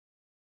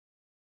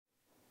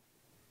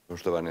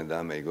Poštovane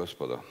dame i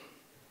gospodo,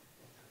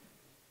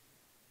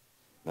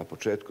 na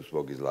početku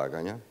svog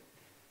izlaganja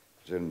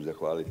želim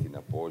zahvaliti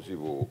na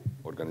pozivu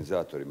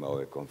organizatorima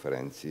ove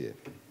konferencije.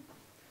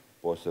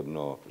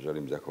 Posebno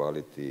želim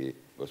zahvaliti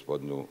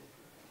gospodinu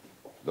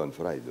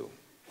Donfrajdu,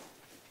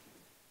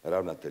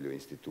 ravnatelju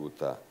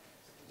Instituta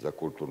za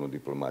kulturnu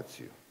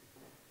diplomaciju.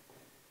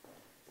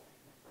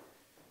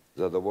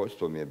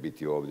 Zadovoljstvo mi je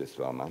biti ovdje s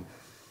vama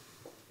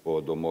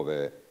povodom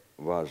ove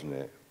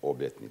važne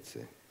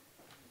obljetnice.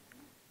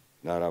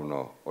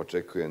 Naravno,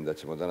 očekujem da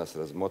ćemo danas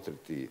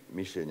razmotriti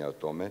mišljenja o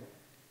tome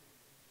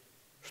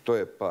što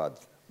je pad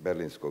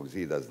Berlinskog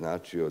zida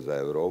značio za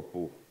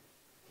Europu,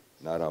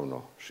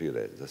 naravno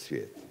šire za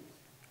svijet.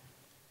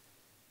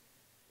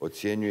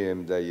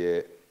 Ocjenjujem da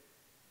je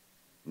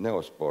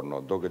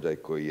neosporno događaj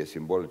koji je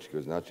simbolički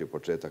označio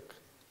početak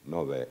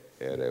nove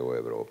ere u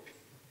Europi.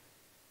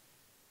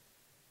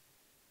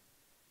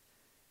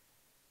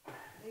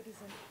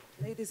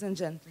 Ladies and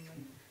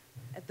gentlemen,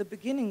 at the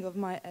beginning of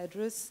my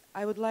address,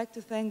 I would like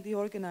to thank the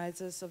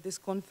organizers of this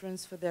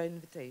conference for their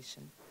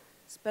invitation.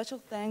 Special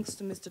thanks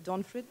to Mr.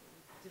 Donfrid,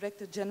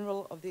 Director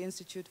General of the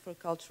Institute for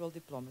Cultural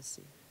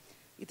Diplomacy.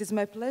 It is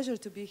my pleasure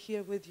to be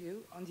here with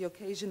you on the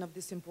occasion of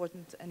this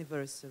important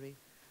anniversary.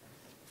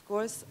 Of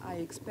course, I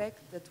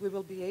expect that we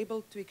will be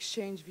able to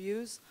exchange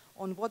views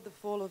on what the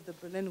fall of the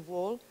Berlin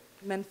Wall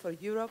meant for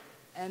Europe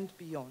and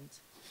beyond.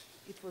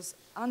 It was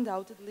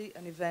undoubtedly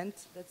an event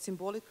that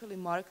symbolically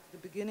marked the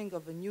beginning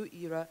of a new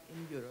era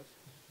in Europe.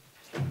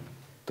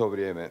 To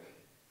vrijeme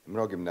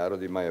mnogim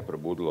narodima je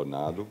probudilo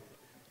nadu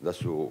da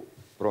su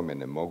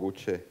promjene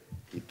moguće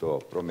i to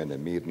promjene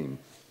mirnim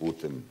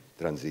putem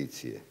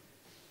tranzicije.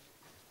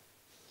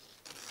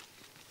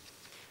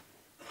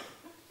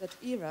 That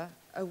era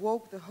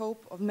awoke the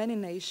hope of many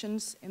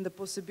nations in the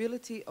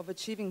possibility of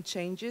achieving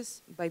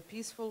changes by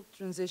peaceful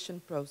transition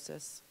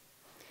process.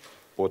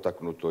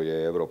 Potaknuto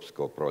je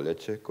Europsko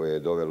proljeće koje je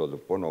dovelo do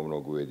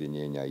ponovnog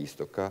ujedinjenja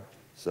istoka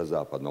sa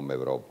zapadnom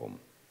Europom.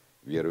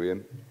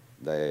 Vjerujem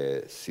da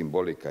je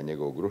simbolika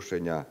njegovog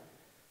rušenja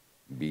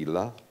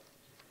bila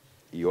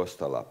i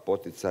ostala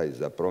poticaj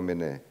za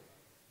promjene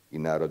i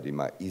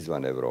narodima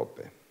izvan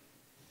Europe.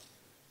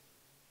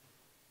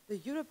 The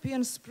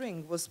European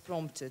spring was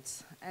prompted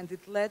and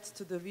it led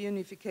to the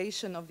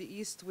reunification of the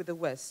East with the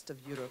West of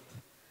Europe.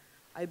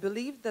 I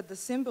believe that the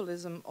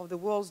symbolism of the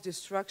wall's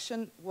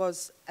destruction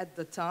was, at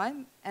the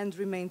time, and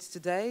remains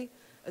today,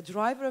 a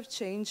driver of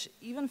change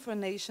even for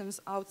nations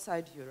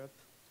outside Europe.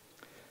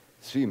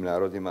 Svim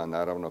narodima,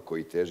 naravno,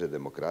 koji teže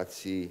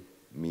demokraciji,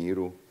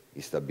 miru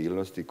i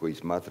stabilnosti, koji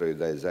smatraju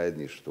da je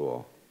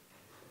zajedništvo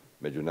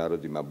među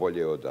narodima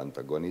bolje od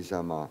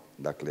antagonizama,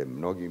 dakle,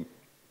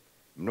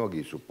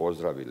 mnogi su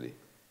pozdravili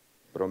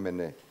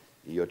promjene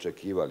i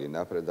očekivali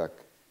napredak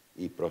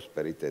i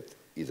prosperitet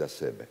iza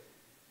sebe.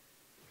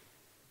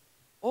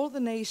 All the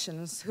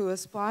nations who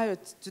aspired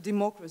to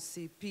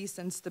democracy,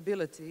 peace and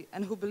stability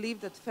and who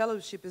believed that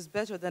fellowship is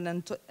better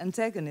than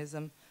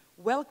antagonism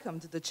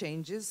welcomed the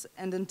changes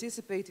and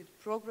anticipated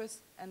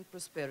progress and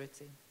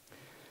prosperity.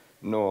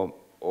 No,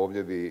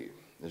 ovdje bi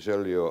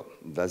želio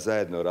da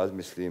zajedno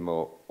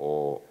razmislimo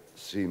o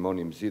svim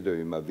onim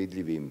zidovima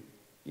vidljivim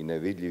i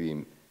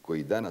nevidljivim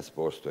koji danas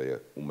postoje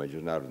u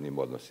međunarodnim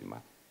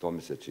odnosima. To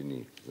mi se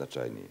čini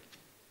značajnije.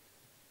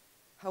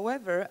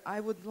 However,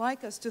 I would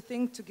like us to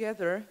think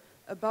together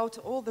about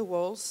all the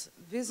walls,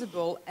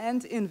 visible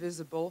and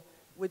invisible,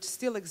 which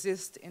still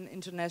exist in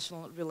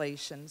international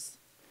relations.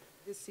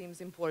 This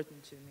seems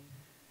important to me.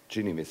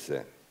 Čini mi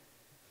se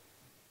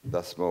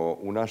da smo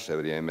u naše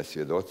vrijeme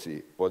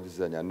svjedoci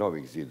podizanja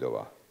novih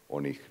zidova,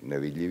 onih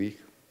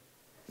nevidljivih,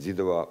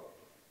 zidova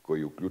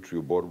koji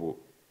uključuju borbu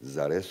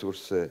za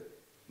resurse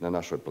na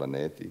našoj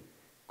planeti,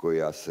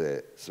 koja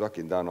se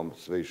svakim danom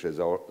sve više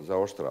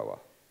zaoštrava.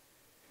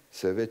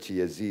 Sve veći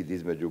je zid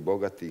između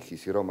bogatih i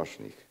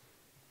siromašnih.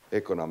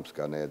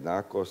 Ekonomska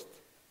nejednakost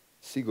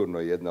sigurno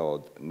je jedna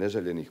od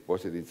neželjenih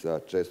posljedica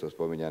često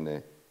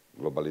spominjane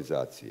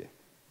globalizacije.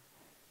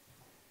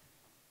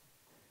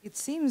 It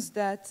seems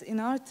that in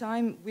our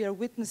time we are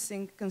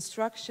witnessing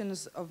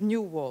constructions of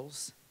new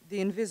walls,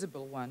 the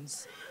invisible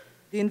ones.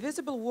 The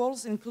invisible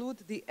walls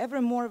include the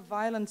ever more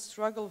violent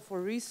struggle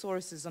for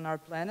resources on our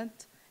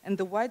planet and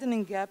the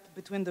widening gap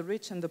between the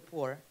rich and the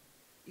poor.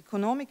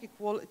 Economic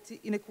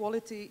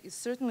inequality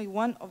is certainly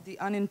one of the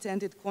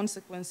unintended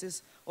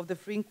consequences of the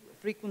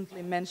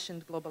frequently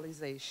mentioned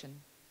globalization.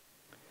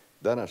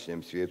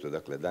 Današnjem svijetu,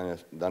 dakle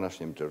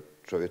današnjem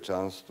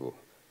čovječanstvu,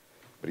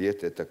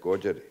 prijete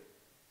također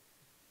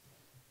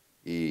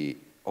i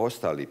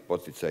ostali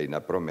poticaji na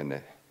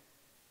promjene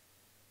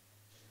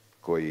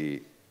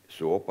koji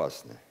su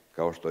opasne,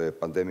 kao što je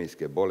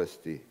pandemijske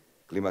bolesti,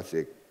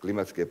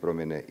 klimatske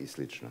promjene i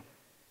sl.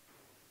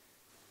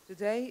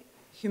 Today,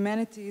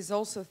 humanity is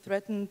also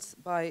threatened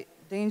by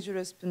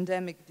dangerous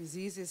pandemic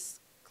diseases,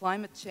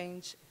 climate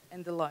change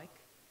and the like.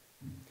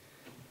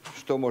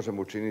 Što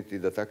možemo učiniti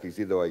da takvih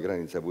zidova i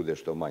granica bude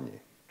što manje?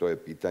 To je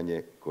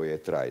pitanje koje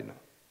je trajno.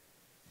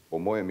 Po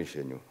mojem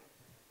mišljenju,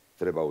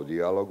 treba u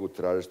dijalogu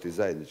tražiti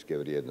zajedničke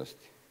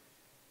vrijednosti.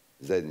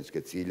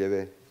 zajedničke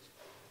ciljeve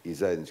i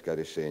zajednička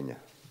rješenja.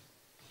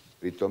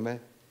 Pri tome,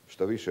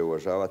 što više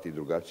uvažavati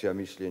drugačija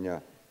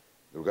mišljenja,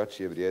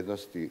 drugačije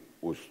vrijednosti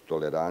uz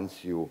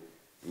toleranciju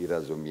i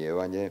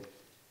razumijevanje,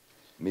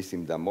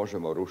 mislim da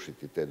možemo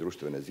rušiti te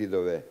društvene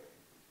zidove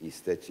i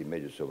steći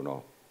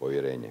međusobno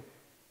povjerenje.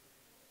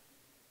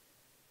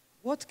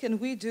 What can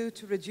we do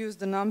to reduce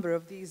the number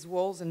of these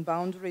walls and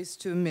boundaries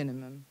to a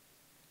minimum?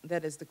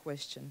 That is the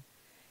question.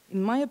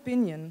 In my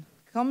opinion,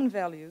 common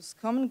values,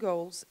 common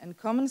goals, and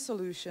common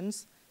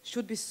solutions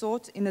should be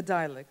sought in a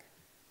dialogue.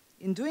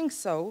 In doing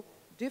so,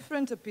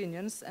 different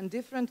opinions and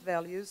different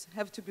values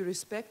have to be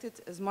respected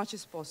as much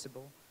as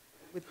possible.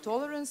 With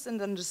tolerance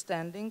and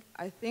understanding,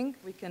 I think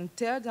we can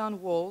tear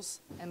down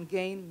walls and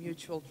gain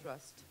mutual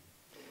trust.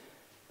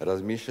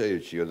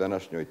 Razmišljajući o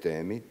današnjoj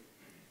temi,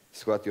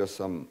 shvatio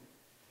sam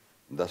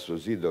da su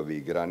zidovi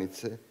i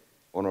granice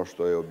ono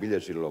što je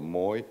obilježilo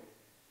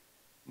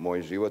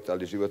moj život,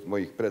 ali život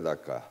mojih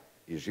predaka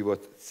i život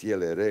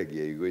cijele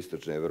regije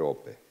jugoistočne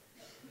Europe.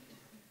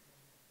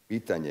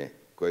 Pitanje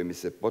koje mi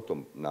se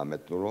potom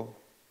nametnulo,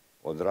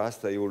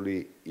 odrastaju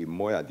li i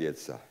moja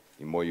djeca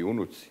i moji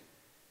unuci,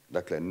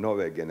 dakle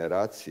nove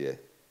generacije,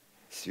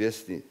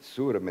 svjesni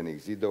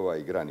suvremenih zidova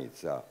i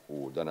granica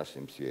u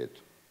današnjem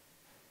svijetu?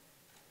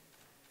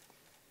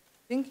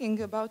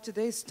 Thinking about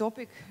today's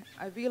topic,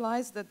 I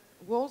realized that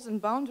walls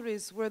and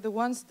boundaries were the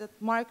ones that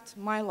marked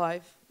my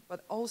life, but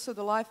also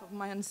the life of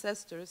my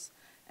ancestors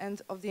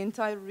and of the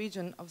entire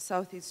region of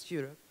Southeast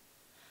Europe.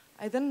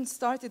 I then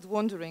started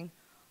wondering,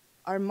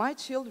 are my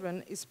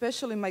children,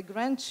 especially my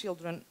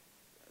grandchildren,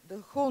 the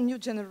whole new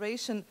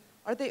generation,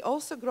 are they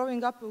also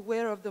growing up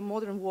aware of the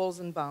modern walls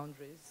and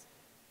boundaries?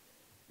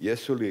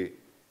 Jesu li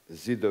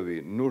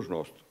zidovi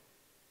nužnost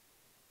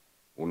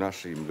u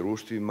našim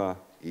društvima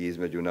i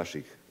između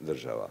naših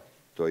država?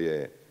 To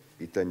je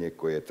pitanje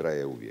koje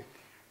traje uvijek.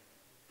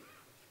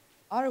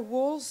 Are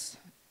walls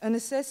a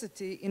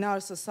necessity in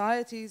our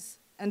societies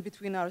and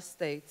between our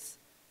states?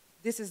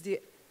 This is the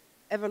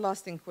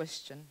everlasting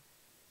question.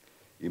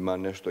 Ima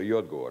nešto i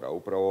odgovora.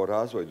 Upravo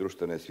razvoj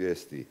društvene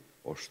svijesti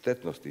o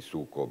štetnosti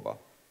sukoba,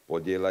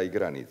 podjela i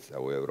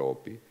granica u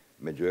Europi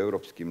među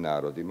europskim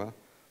narodima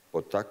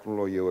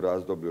potaknulo je u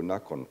razdoblju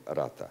nakon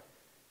rata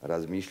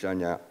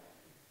razmišljanja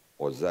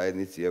o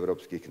zajednici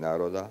europskih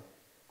naroda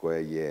koja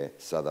je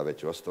sada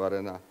već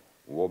ostvarena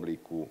u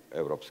obliku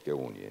Europske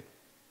unije.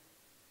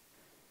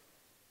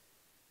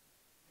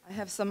 I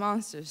have some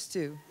answers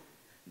too.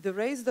 The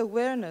raised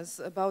awareness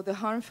about the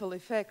harmful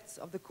effects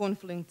of the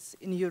conflicts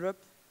in Europe,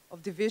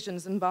 of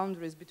divisions and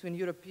boundaries between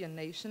European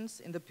nations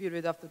in the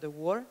period after the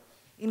war,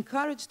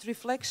 encouraged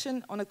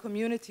reflection on a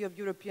community of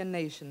European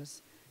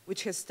nations,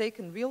 which has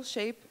taken real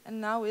shape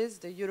and now is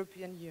the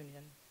European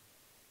Union.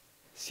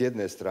 S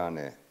jedne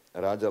strane,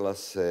 rađala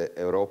se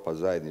Europa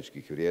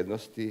zajedničkih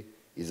vrijednosti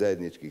i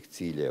zajedničkih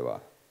ciljeva.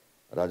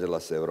 Rađala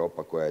se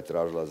Europa koja je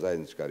tražila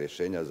zajednička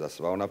rješenja za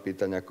sva ona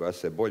pitanja koja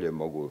se bolje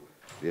mogu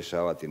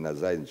rješavati na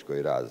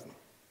zajedničkoj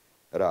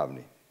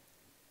ravni.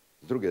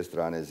 S druge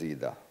strane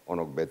zida,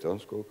 onog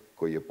betonskog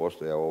koji je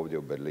postojao ovdje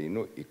u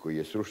Berlinu i koji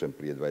je srušen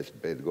prije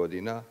 25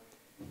 godina,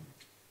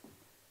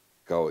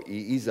 kao i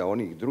iza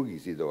onih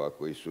drugih zidova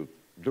koji su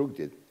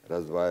drugdje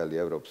razdvajali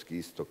europski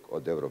istok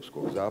od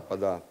europskog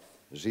zapada,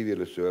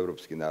 živjeli su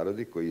europski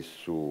narodi koji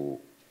su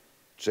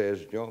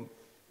čežnjom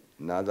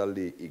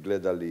nadali i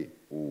gledali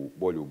u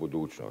bolju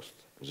budućnost.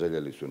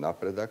 Željeli su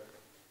napredak,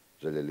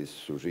 željeli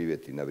su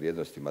živjeti na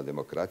vrijednostima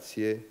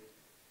demokracije,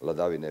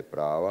 vladavine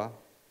prava,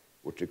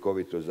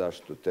 učinkovitu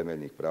zaštitu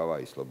temeljnih prava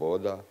i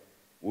sloboda,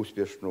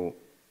 uspješnu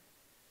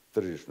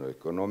tržišnu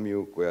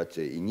ekonomiju koja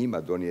će i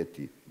njima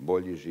donijeti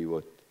bolji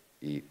život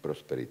i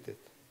prosperitet.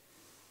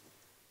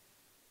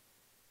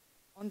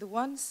 On the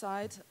one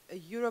side,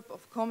 a Europe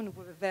of common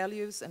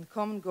values and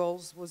common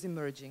goals was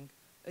emerging.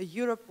 A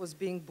Europe was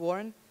being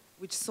born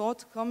which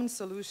sought common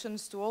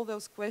solutions to all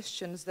those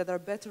questions that are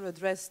better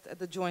addressed at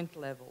the joint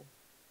level.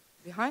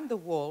 Behind the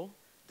wall,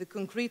 the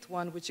concrete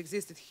one which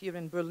existed here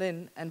in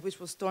Berlin and which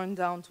was torn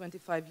down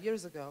 25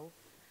 years ago,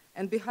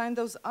 and behind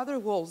those other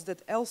walls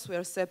that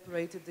elsewhere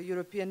separated the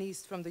European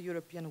East from the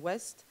European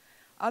West,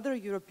 other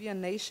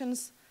European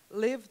nations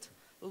lived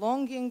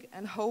longing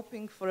and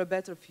hoping for a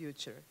better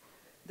future.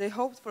 They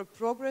hoped for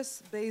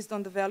progress based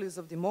on the values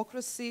of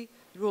democracy,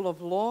 rule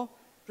of law,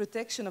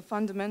 protection of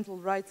fundamental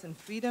rights and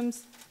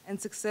freedoms,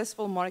 and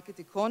successful market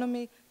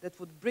economy that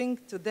would bring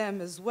to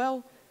them as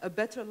well a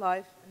better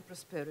life and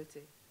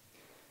prosperity.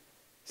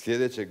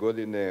 Sljedeće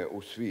godine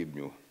u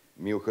svibnju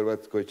mi u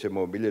Hrvatskoj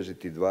ćemo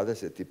obilježiti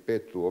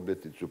 25.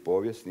 obljetnicu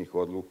povijesnih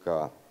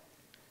odluka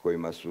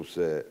kojima su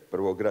se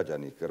prvo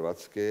građani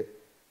Hrvatske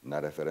na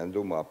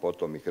referendumu, a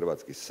potom i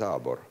Hrvatski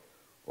sabor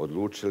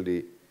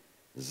odlučili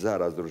za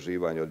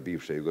razdruživanje od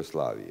bivše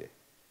Jugoslavije.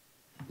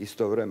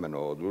 Istovremeno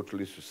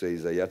odlučili su se i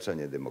za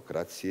jačanje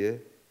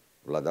demokracije,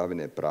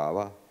 vladavine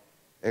prava,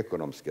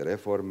 ekonomske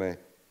reforme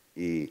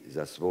i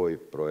za svoj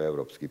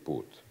proevropski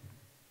put.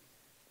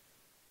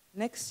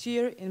 Next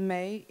year in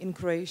May in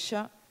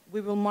Croatia,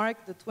 we will mark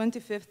the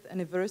 25th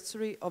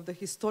anniversary of the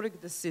historic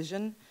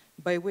decision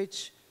by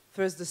which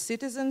First, the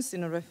citizens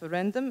in a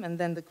referendum and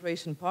then the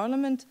Croatian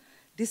parliament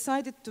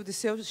decided to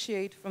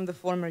dissociate from the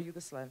former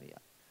Yugoslavia.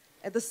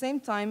 At the same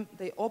time,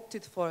 they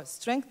opted for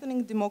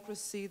strengthening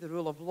democracy, the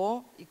rule of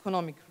law,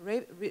 economic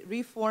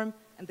reform,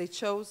 and they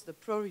chose the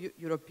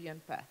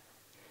pro-European path.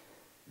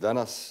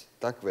 Danas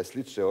takve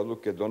slične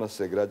odluke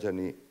donose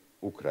građani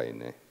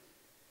Ukrajine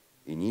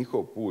i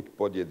njihov put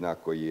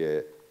podjednako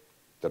je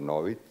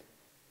trnovit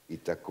i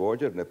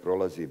također ne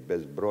prolazi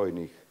bez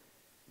brojnih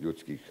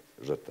ljudskih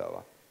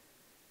žrtava.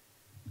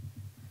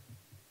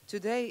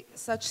 Today,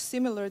 such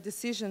similar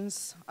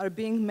decisions are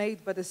being made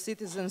by the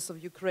citizens of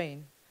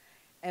Ukraine,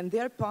 and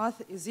their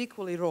path is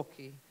equally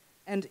rocky,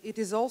 and it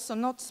is also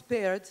not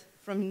spared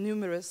from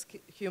numerous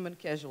human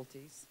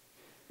casualties.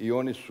 I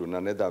oni su na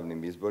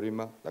nedavnim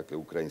izborima, dakle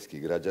ukrajinski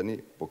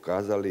građani,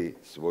 pokazali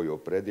svoju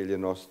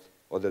opredjeljenost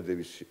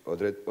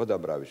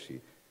odabravši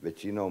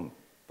većinom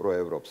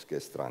proevropske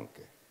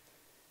stranke.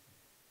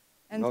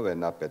 Nove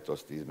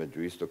napetosti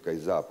između istoka i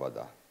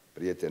zapada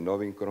prijete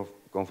novim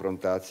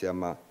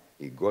konfrontacijama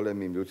i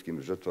golemim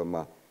ljudskim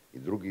žrtvama i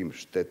drugim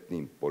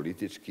štetnim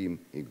političkim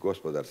i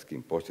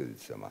gospodarskim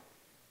posljedicama.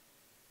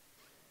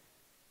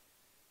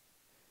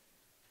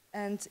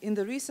 And in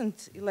the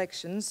recent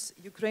elections,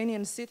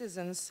 Ukrainian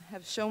citizens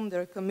have shown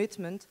their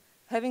commitment,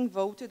 having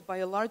voted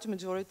by a large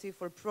majority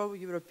for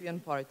pro-European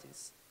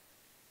parties.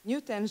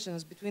 New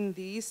tensions between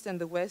the East and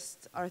the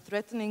West are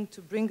threatening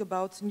to bring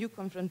about new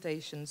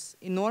confrontations,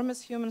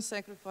 enormous human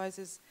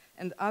sacrifices,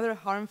 and other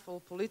harmful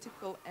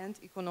political and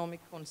economic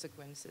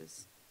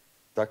consequences.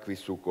 Takvi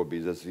sukobi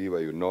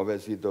izazivaju nove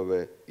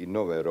zidove i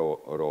nove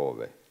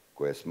rovove,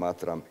 koje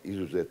smatram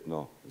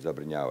izuzetno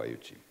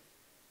zabrinjavajućim.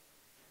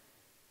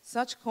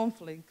 Such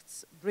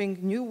conflicts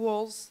bring new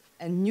walls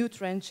and new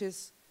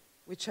trenches,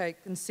 which I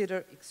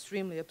consider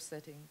extremely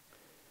upsetting.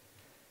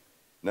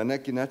 Na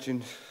neki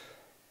način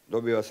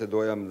dobiva se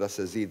dojam da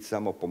se zid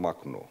samo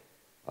pomaknuo,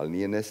 ali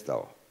nije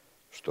nestao,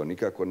 što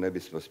nikako ne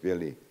bismo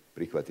smjeli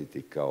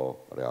prihvatiti kao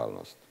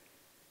realnost.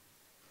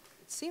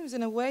 It seems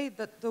in a way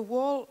that the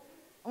wall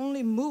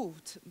only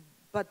moved,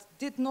 but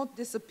did not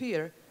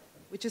disappear,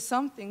 which is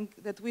something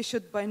that we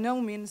should by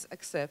no means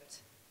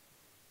accept.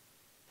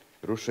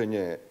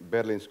 Rušenje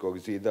Berlinskog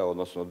zida,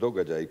 odnosno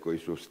događaji koji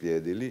su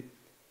slijedili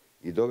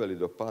i doveli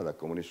do pada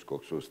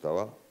komunističkog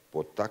sustava,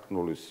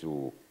 potaknuli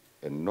su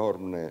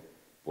enormne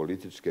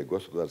političke,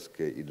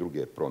 gospodarske i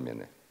druge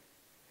promjene.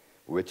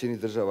 U većini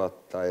država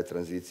ta je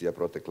tranzicija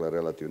protekla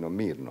relativno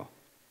mirno,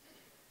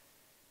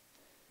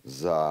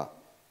 za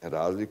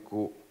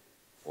razliku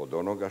od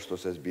onoga što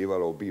se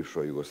zbivalo u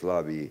bivšoj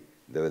Jugoslaviji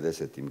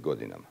 90.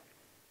 godinama.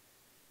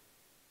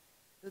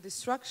 The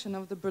destruction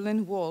of the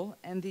Berlin Wall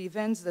and the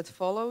events that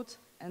followed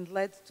and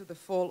led to the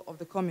fall of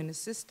the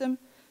communist system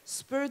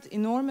spurred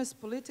enormous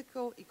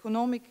political,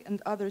 economic,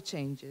 and other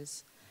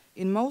changes.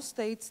 In most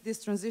states,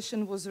 this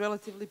transition was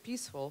relatively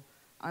peaceful,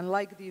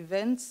 unlike the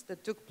events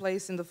that took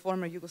place in the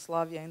former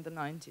Yugoslavia in the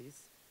 90s.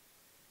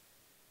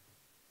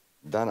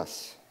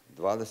 Danas,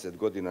 20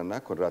 godina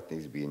nakon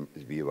ratnih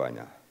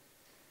zbivanja,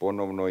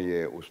 ponovno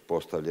je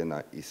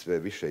uspostavljena i sve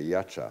više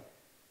jača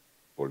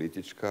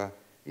politička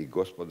i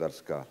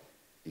gospodarska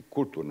i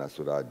kulturna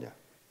suradnja.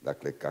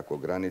 Dakle, kako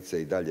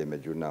granice i dalje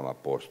među nama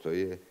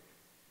postoje,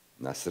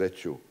 na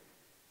sreću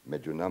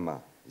među nama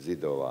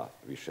zidova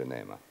više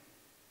nema.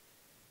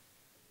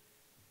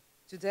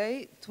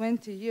 Today,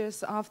 20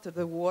 years after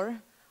the war,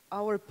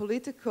 our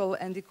political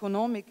and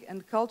economic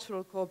and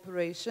cultural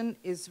cooperation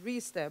is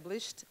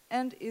re-established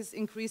and is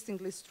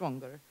increasingly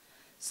stronger.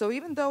 So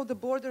even though the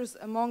borders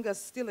among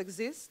us still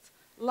exist,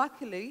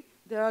 luckily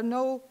there are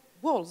no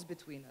walls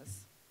between us.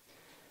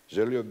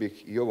 Želio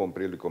bih i ovom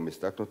prilikom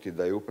istaknuti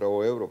da je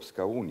upravo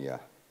Europska unija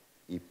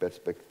i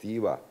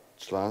perspektiva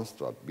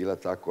članstva bila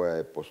ta koja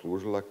je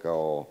poslužila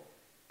kao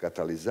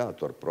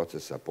katalizator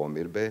procesa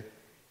pomirbe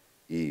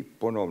i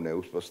ponovne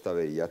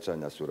uspostave i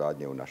jačanja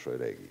suradnje u našoj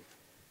regiji.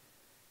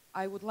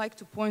 I would like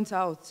to point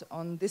out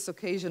on this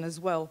occasion as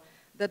well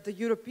that the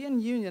European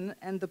Union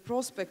and the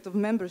prospect of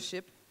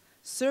membership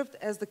served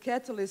as the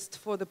catalyst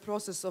for the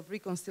process of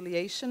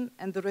reconciliation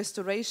and the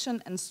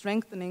restoration and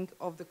strengthening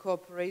of the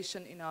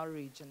cooperation in our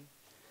region.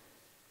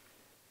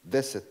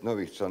 10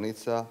 novih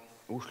članica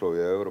ušlo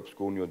je u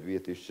Europsku uniju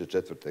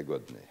 2004.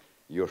 godine.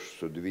 Još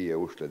su 2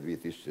 ušle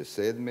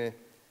 2007.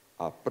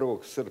 a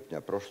 1.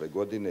 srpnja prošle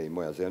godine i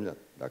moja zemlja,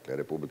 dakle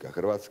Republika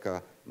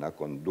Hrvatska,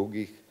 nakon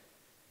dugih,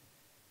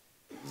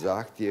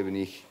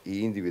 zahtjevnih i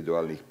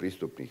individualnih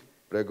pristupnih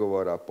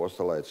pregovora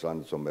postala je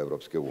članicom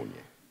Europske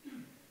unije.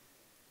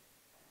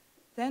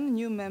 10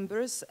 new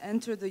members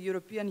entered the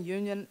European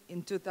Union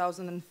in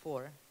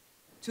 2004,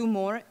 2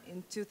 more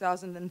in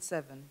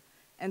 2007.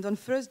 And on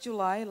 1st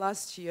July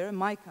last year,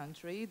 my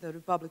country, the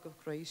Republic of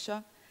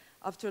Croatia,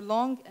 after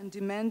long and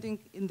demanding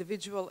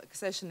individual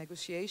accession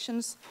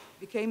negotiations,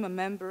 became a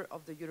member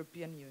of the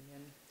European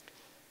Union.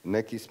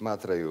 Neki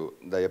smatraju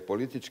da je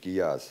politički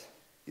jaz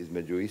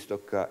između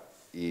istoka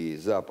i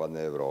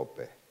zapadne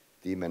Europe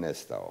time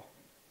nestao.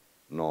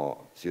 No,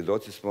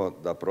 svjedoci smo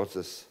da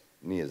proces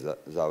nije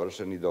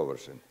završen i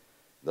dovršen.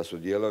 da su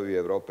dijelovi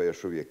Europe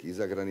još uvijek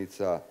iza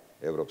granica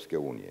Europske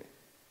unije,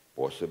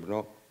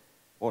 posebno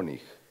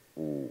onih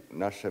u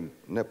našem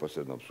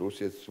neposrednom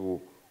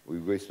susjedstvu u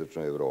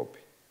jugoistočnoj Europi.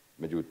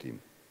 Međutim,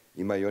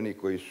 ima i oni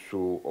koji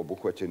su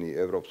obuhvaćeni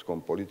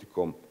europskom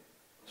politikom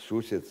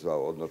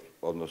susjedstva,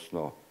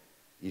 odnosno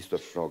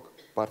istočnog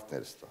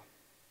partnerstva.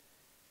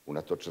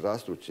 Unatoč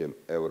rastućem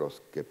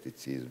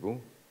euroskepticizmu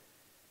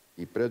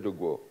i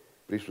predugo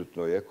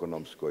prisutnoj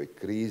ekonomskoj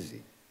krizi,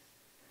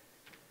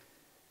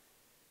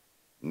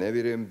 ne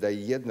vjerujem da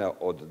i jedna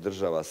od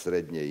država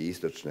srednje i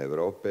istočne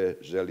Europe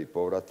želi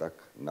povratak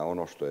na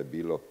ono što je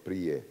bilo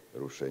prije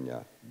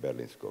rušenja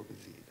Berlinskog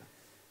zida.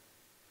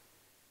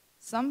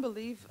 Some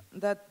believe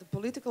that the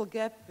political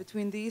gap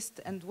between the East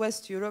and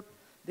West Europe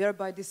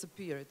thereby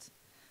disappeared.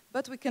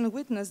 But we can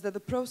witness that the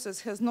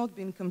process has not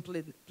been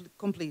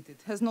completed,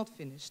 has not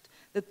finished,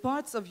 that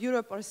parts of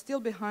Europe are still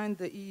behind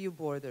the EU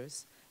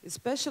borders,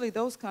 especially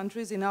those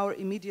countries in our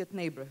immediate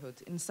neighborhood,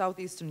 in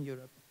southeastern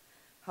Europe.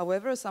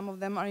 However, some of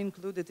them are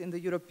included in the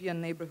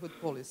European Neighborhood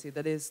Policy,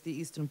 that is, the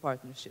Eastern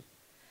Partnership.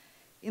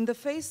 In the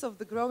face of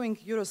the growing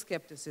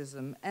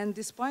Euroscepticism, and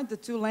despite the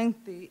too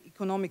lengthy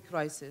economic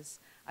crisis,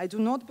 I do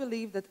not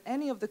believe that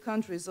any of the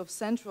countries of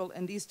Central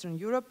and Eastern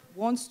Europe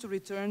wants to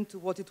return to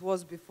what it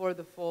was before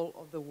the fall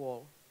of the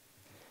wall.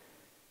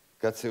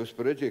 Kad se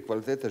uspoređuje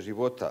kvaliteta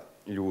života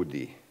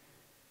ljudi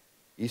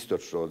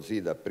istočno od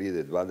zida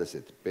prije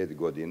 25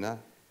 godina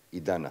i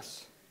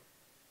danas,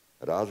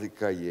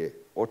 razlika je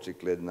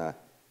očigledna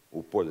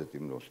u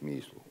pozitivnom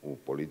smislu, u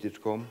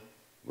političkom,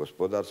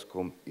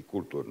 gospodarskom i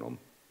kulturnom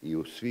i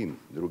u svim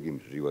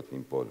drugim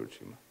životnim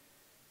područjima.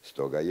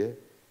 Stoga je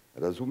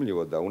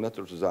razumljivo da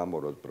unatoč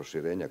zamoru od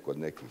proširenja kod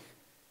nekih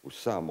u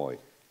samoj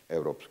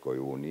Europskoj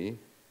uniji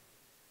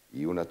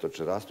i unatoč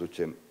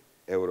rastućem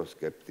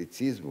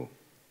euroskepticizmu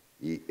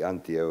i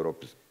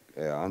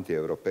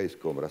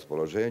antieuropejskom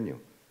raspoloženju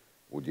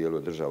u dijelu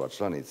država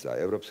članica,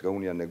 Europska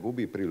unija ne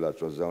gubi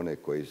privlačnost za one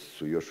koji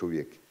su još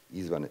uvijek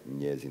izvan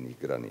njezinih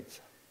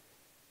granica.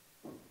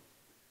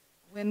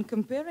 When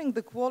comparing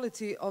the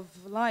quality of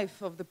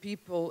life of the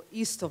people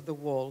east of the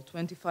wall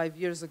 25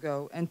 years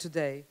ago and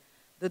today,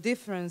 the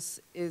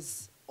difference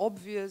is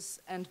obvious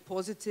and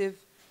positive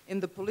in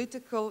the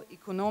political,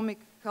 economic,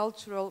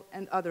 cultural,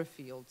 and other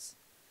fields.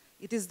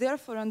 It is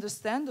therefore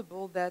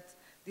understandable that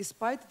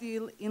despite the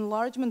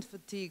enlargement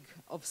fatigue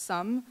of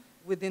some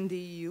within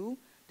the EU,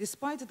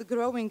 despite the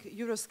growing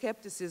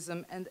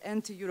Euroscepticism and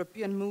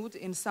anti-European mood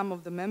in some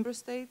of the member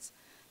states,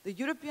 the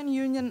European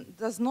Union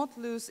does not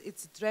lose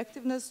its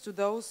attractiveness to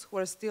those who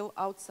are still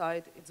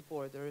outside its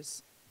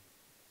borders.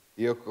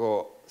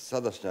 Iako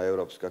sadašnja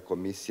Europska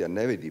komisija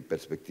ne vidi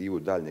perspektivu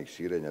daljnjeg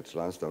širenja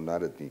članstva u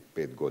narednih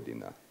 5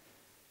 godina,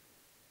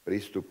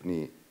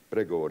 pristupni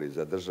pregovori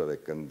za države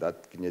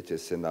kandidatkinje će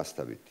se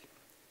nastaviti.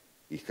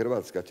 I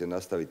Hrvatska će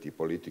nastaviti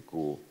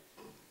politiku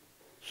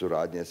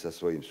suradnje sa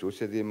svojim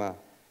susjedima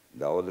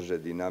da održe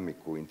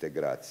dinamiku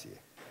integracije.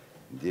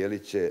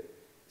 Dijelit će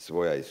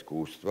svoja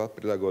iskustva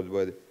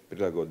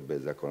prilagodbe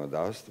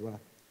zakonodavstva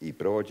i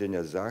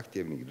provođenja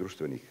zahtjevnih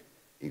društvenih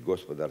i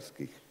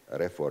gospodarskih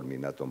reformi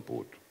na tom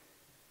putu.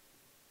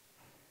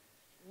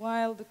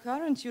 While the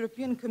current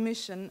European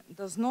Commission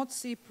does not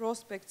see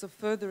prospects of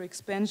further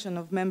expansion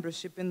of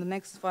membership in the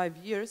next 5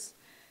 years,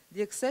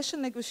 the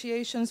accession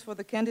negotiations for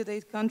the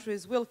candidate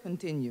countries will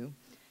continue.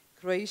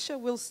 Croatia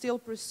will still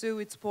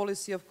pursue its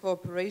policy of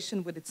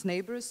cooperation with its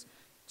neighbors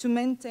to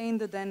maintain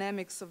the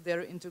dynamics of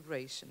their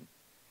integration.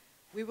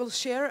 We will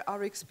share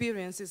our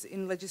experiences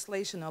in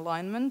legislation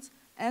alignment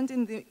and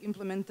in the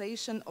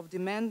implementation of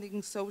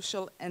demanding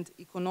social and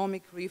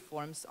economic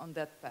reforms on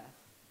that path.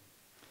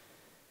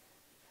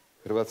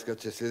 Hrvatska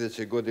će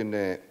sljedeće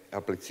godine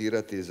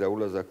aplicirati za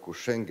ulazak u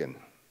Schengen,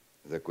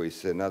 za koji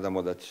se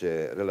nadamo da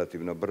će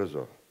relativno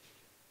brzo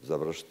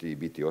završiti i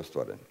biti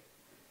ostvaren.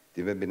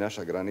 Time bi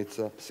naša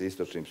granica sa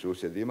istočnim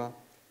susjedima,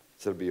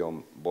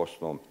 Srbijom,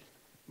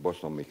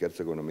 Bosnom i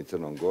Hercegovinom i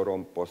Crnom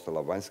Gorom,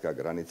 postala vanjska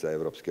granica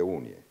Europske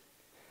unije.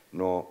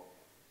 No,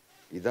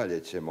 i dalje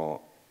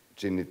ćemo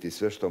činiti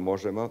sve što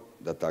možemo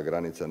da ta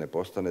granica ne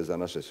postane za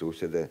naše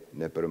susjede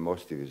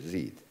nepremostiv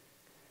zid.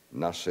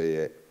 Naše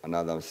je, a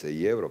nadam se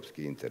i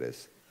europski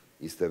interes,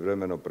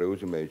 istovremeno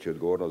preuzimajući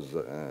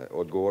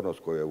odgovornost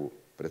koju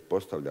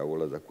pretpostavlja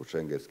ulazak u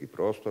šengenski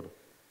prostor,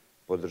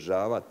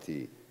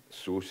 podržavati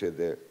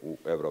susjede u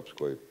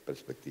europskoj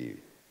perspektivi.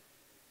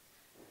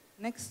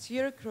 Next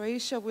year,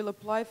 Croatia will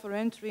apply for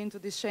entry into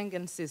the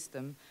Schengen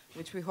system,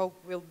 which we hope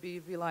will be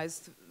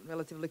realized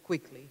relatively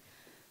quickly.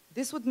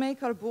 This would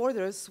make our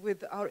borders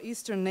with our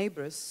eastern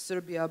neighbors,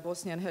 Serbia,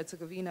 Bosnia and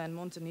Herzegovina, and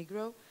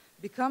Montenegro,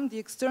 become the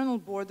external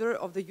border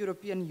of the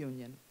European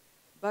Union.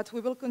 But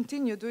we will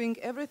continue doing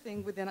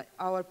everything within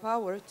our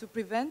power to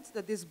prevent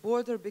that this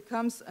border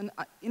becomes an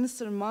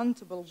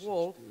insurmountable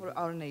wall for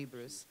our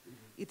neighbors.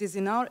 It is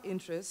in our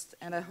interest,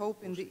 and I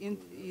hope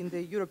in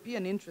the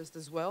European interest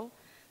as well,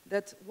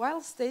 that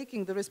whilst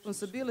taking the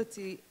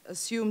responsibility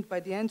assumed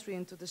by the entry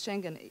into the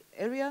Schengen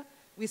area,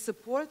 we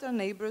support our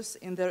neighbors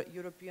in their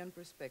European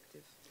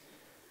perspective.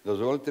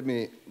 Dozvolite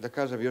mi da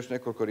kažem još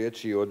nekoliko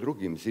riječi o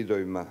drugim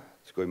zidovima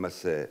s kojima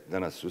se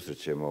danas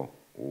susrećemo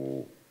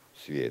u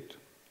svijetu,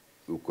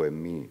 u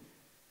kojem mi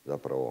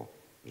zapravo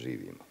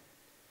živimo.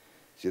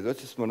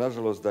 Svjedoci smo,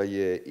 nažalost, da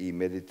je i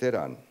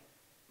Mediteran,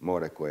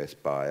 more koje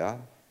spaja,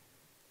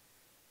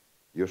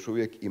 još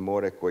uvijek i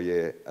more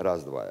koje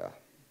razdvaja.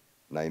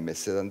 Naime,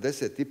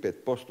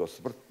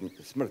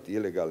 75% smrti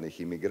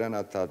ilegalnih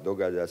imigranata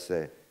događa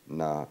se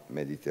na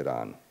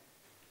Mediteranu.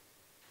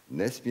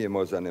 Ne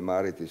smijemo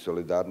zanemariti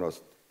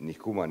solidarnost ni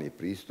humani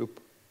pristup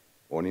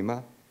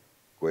onima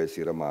koje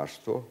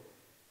siromaštvo,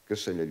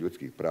 kršenje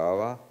ljudskih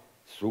prava,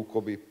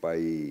 sukobi pa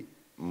i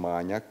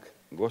manjak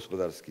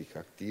gospodarskih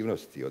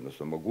aktivnosti,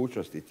 odnosno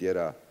mogućnosti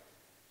tjera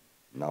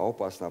na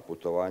opasna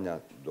putovanja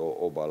do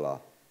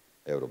obala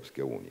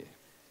Europske unije.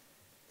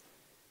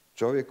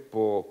 Čovjek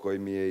po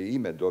kojem je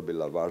ime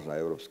dobila važna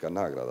europska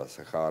nagrada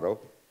Saharov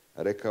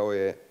rekao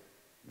je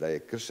da je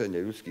kršenje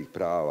ljudskih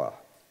prava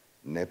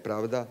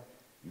nepravda,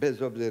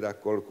 bez obzira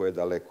koliko je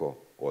daleko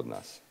od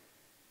nas.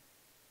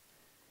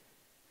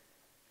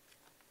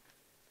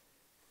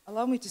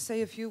 Allow me to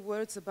say a few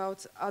words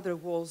about other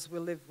walls we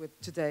live with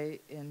today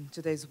in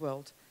today's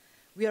world.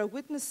 We are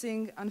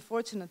witnessing,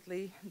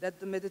 unfortunately, that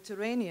the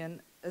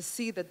Mediterranean, a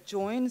sea that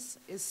joins,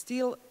 is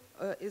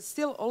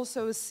still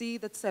also a sea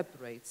that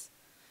separates.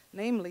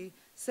 Namely,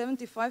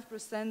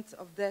 75%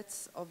 of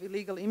deaths of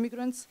illegal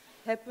immigrants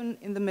happen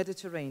in the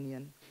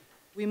Mediterranean.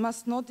 We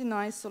must not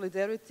deny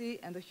solidarity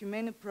and a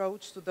humane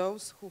approach to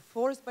those who,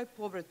 forced by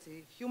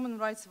poverty, human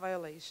rights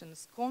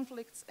violations,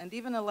 conflicts, and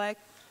even a lack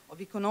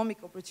of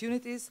economic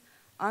opportunities,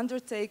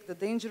 undertake the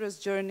dangerous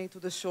journey to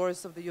the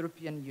shores of the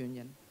European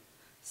Union.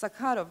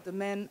 Sakharov, the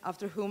man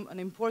after whom an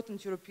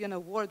important European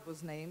award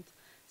was named,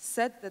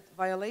 said that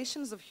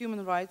violations of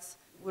human rights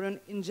were an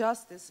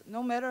injustice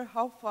no matter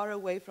how far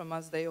away from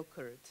us they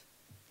occurred.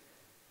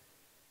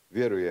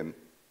 Vjerujem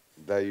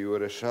da i u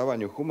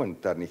rješavanju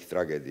humanitarnih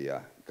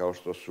tragedija, kao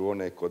što su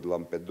one kod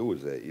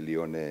Lampeduze ili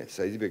one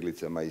sa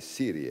izbjeglicama iz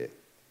Sirije,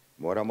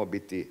 moramo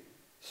biti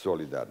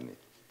solidarni.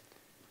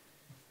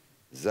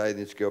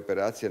 Zajedničke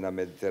operacije na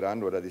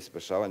Mediteranu radi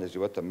spašavanja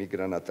života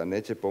migranata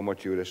neće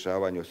pomoći u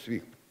rješavanju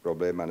svih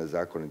problema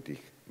nezakonitih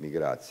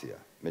migracija.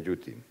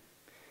 Međutim,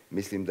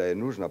 mislim da je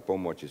nužna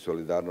pomoć i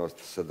solidarnost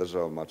sa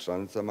državama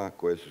članicama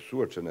koje su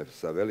suočene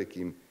sa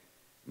velikim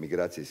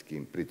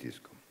migracijskim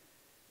pritiskom.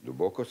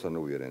 Duboko sam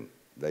uvjeren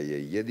da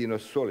je jedino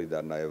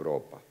solidarna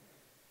Europa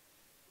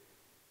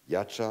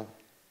jača,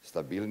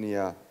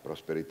 stabilnija,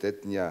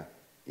 prosperitetnija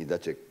i da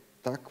će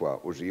takva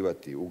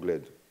uživati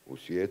ugled u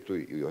svijetu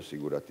i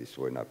osigurati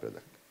svoj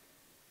napredak.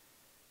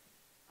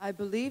 I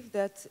believe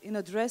that in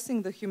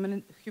addressing the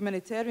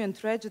humanitarian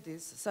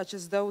tragedies such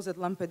as those at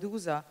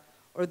Lampedusa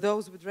or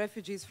those with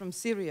refugees from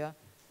Syria,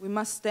 we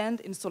must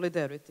stand in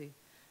solidarity.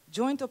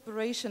 Joint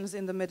operations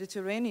in the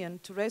Mediterranean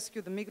to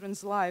rescue the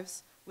migrants'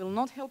 lives will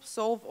not help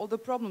solve all the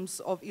problems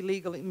of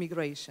illegal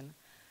immigration.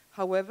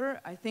 However,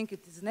 I think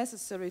it is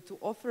necessary to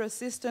offer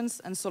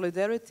assistance and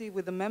solidarity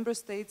with the member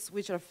states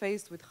which are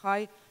faced with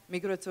high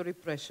migratory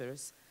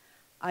pressures.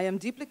 I am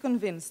deeply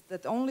convinced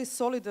that only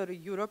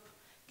solidary Europe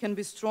can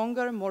be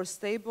stronger, more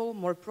stable,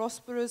 more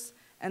prosperous,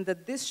 and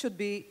that this should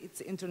be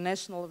its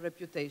international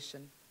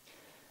reputation.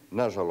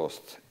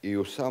 Nažalost, i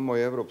u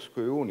samoj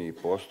Europskoj uniji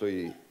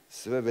postoji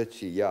sve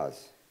veći jaz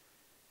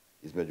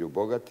između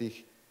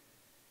bogatih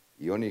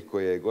i onih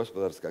koje je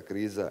gospodarska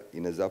kriza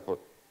i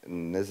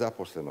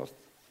nezaposlenost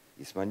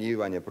i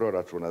smanjivanje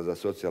proračuna za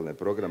socijalne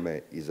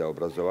programe i za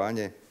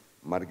obrazovanje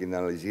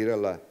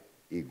marginalizirala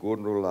i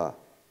gurnula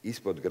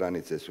ispod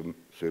granice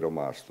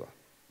siromaštva.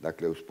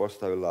 Dakle,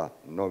 uspostavila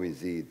novi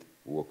zid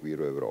u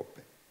okviru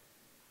Europe.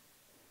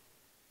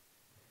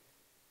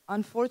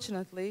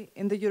 Unfortunately,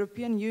 in the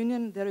European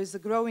Union, there is a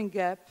growing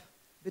gap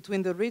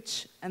between the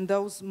rich and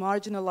those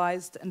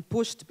marginalized and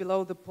pushed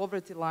below the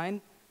poverty line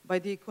by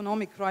the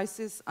economic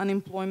crisis,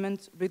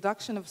 unemployment,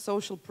 reduction of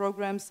social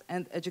programs,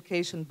 and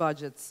education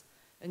budgets.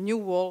 A new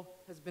wall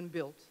has been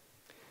built.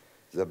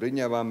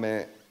 Zabrinjava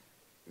me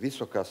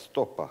visoka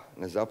stopa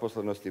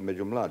nezaposlenosti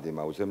među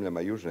mladima u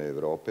zemljama Južne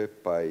Europe,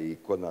 pa i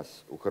kod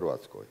nas u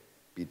Hrvatskoj.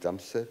 Pitam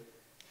se,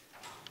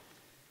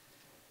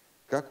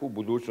 kakvu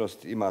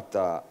budućnost ima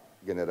ta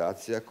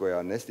generacija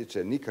koja ne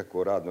stiče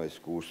nikakvo radno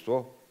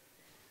iskustvo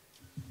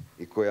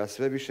i koja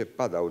sve više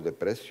pada u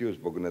depresiju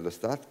zbog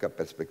nedostatka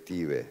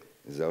perspektive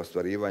za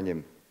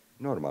ostvarivanjem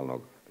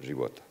normalnog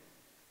života.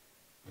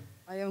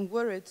 I am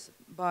worried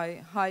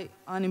by high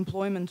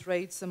unemployment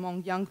rates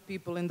among young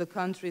people in the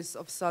countries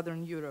of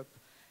Southern Europe,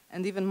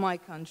 and even my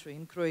country,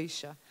 in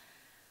Croatia.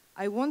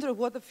 I wonder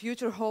what the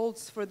future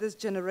holds for this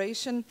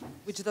generation,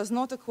 which does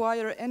not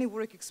acquire any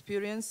work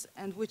experience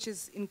and which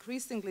is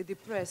increasingly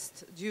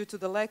depressed due to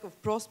the lack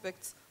of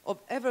prospects of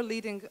ever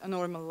leading a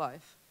normal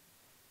life.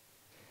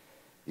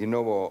 I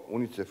novo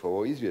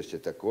UNICEF-ovo izvješće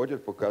također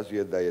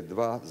pokazuje da je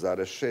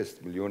 2,6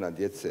 milijuna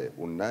djece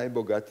u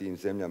najbogatijim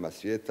zemljama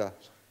svijeta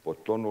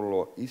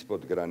potonulo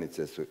ispod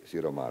granice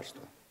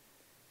siromaštva.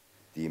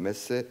 Time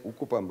se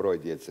ukupan broj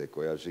djece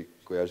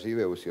koja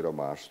žive u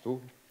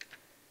siromaštvu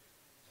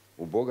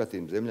u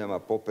bogatim zemljama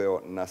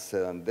popeo na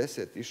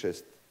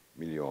 76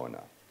 milijuna.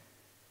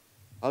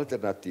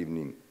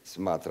 Alternativnim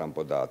smatram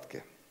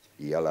podatke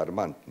i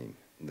alarmantnim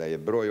da je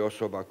broj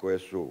osoba koje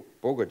su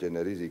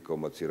pogođene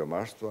rizikom od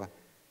siromaštva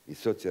i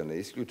socijalne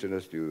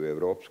isključenosti u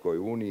Europskoj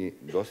uniji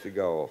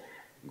dostigao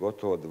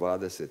gotovo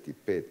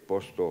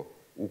 25%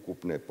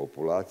 ukupne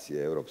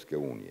populacije Europske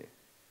unije,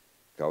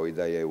 kao i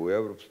da je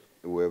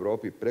u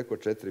Europi preko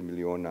 4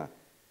 milijuna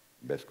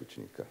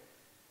beskućnika.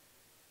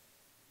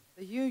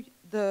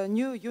 The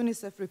new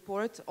UNICEF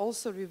report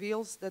also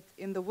reveals that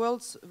in the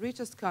world's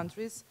richest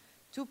countries,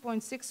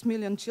 2.6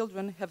 million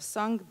children have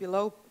sunk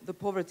below the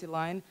poverty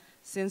line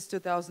since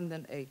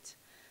 2008.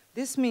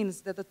 This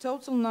means that the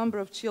total number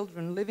of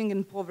children living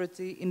in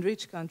poverty in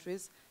rich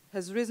countries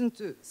has risen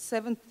to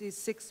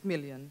 76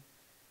 million.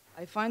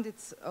 I find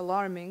it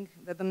alarming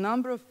that the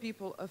number of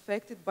people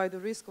affected by the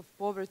risk of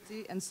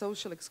poverty and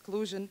social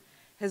exclusion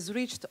has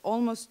reached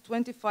almost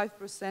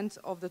 25%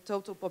 of the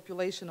total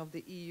population of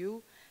the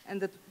EU,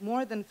 and that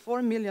more than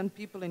 4 million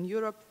people in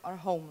Europe are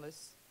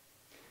homeless.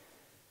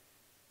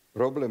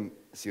 Problem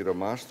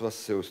siromaštva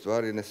se u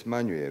stvari ne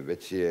smanjuje,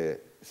 već je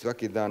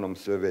svaki danom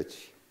sve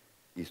veći.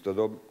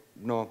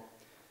 Istodobno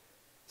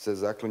se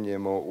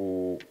zaklinjemo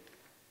u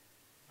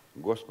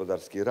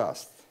gospodarski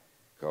rast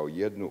kao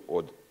jednu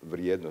od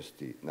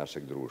vrijednosti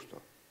našeg društva.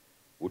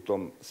 U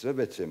tom sve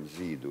većem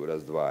zidu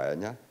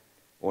razdvajanja,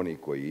 oni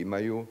koji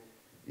imaju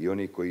i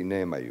oni koji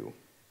nemaju,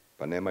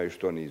 pa nemaju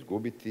što ni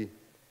izgubiti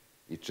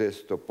i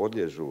često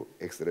podliježu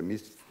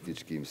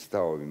ekstremističkim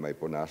stavovima i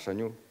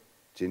ponašanju,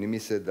 čini mi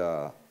se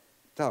da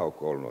ta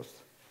okolnost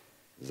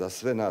za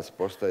sve nas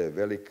postaje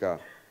velika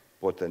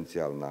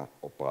potencijalna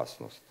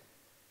opasnost.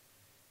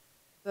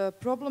 The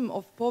problem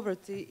of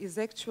poverty is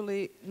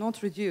actually not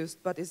reduced,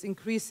 but is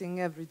increasing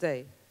every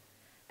day.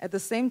 At the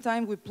same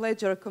time, we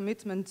pledge our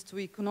commitment to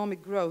economic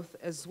growth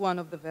as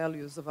one of the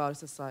values of our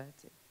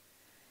society.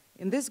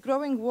 In this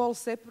growing wall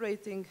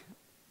separating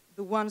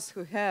the ones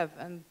who have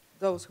and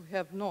those who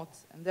have not,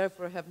 and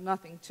therefore have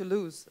nothing to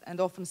lose and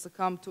often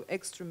succumb to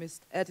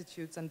extremist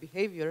attitudes and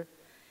behavior,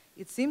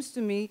 it seems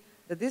to me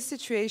that this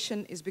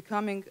situation is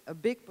becoming a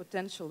big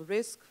potential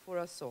risk for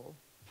us all.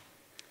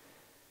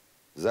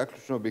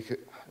 Zaključno bih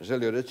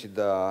želio reći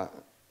da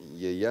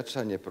je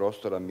jačanje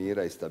prostora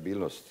mira i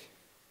stabilnosti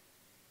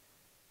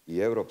i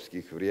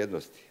europskih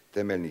vrijednosti,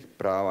 temeljnih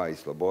prava i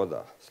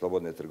sloboda,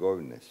 slobodne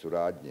trgovine,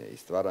 suradnje i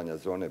stvaranja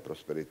zone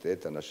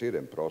prosperiteta na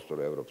širem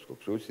prostoru europskog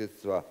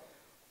susjedstva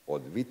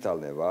od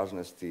vitalne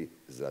važnosti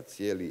za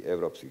cijeli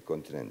europski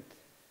kontinent.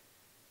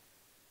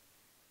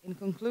 In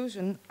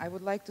conclusion, I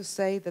would like to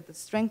say that the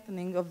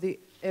strengthening of the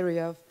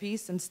area of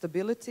peace and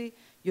stability,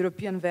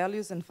 European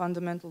values and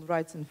fundamental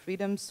rights and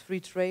freedoms, free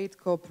trade,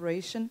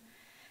 cooperation,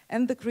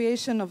 and the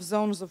creation of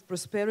zones of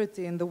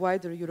prosperity in the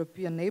wider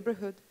European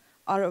neighborhood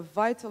are of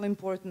vital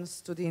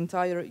importance to the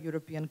entire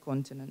European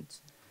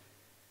continent.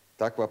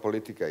 Takva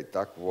politika i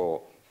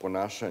takvo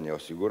ponašanje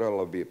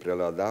osiguralo bi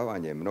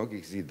prevladavanje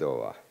mnogih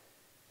zidova,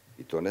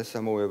 i to ne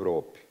samo u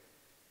Europi.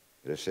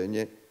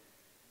 Rješenje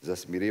za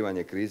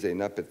smirivanje krize i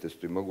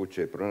napetosti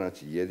moguće je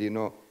pronaći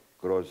jedino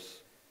kroz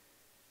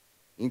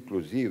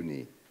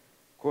inkluzivni,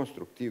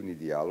 konstruktivni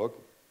dijalog,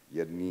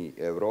 jer ni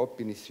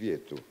Europi ni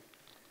svijetu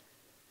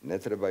ne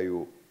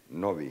trebaju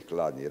novi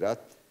hladni rat,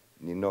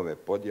 ni nove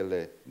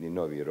podjele, ni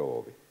novi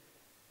rovovi.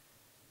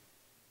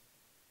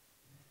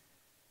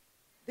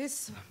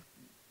 This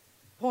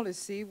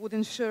policy would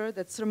ensure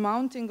that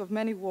surmounting of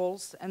many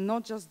walls, and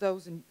not just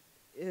those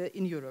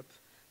in Europe,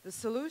 the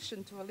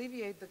solution to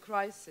alleviate the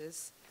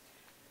crisis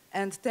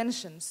and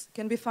tensions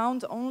can be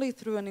found only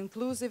through an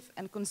inclusive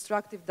and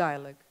constructive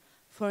dialogue.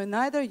 For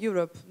neither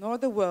Europe nor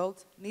the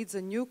world needs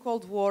a new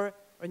Cold War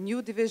or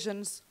new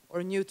divisions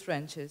or new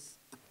trenches.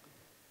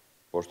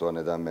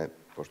 Poštovane dame,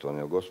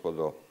 poštovane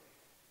gospodo,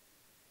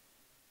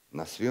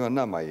 na svima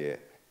nama je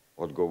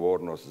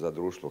odgovornost za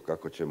društvo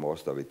kako ćemo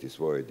ostaviti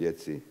svojoj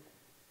djeci,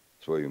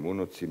 svojim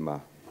unucima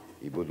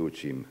i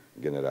budućim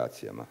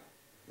generacijama.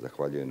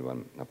 Zahvaljujem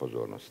vam na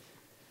pozornosti.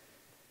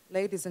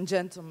 Ladies and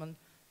gentlemen,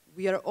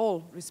 we are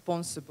all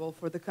responsible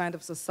for the kind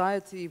of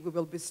society we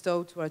will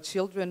bestow to our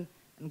children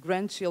and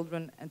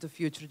grandchildren and to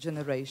future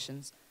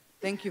generations.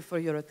 Thank you for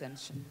your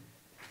attention.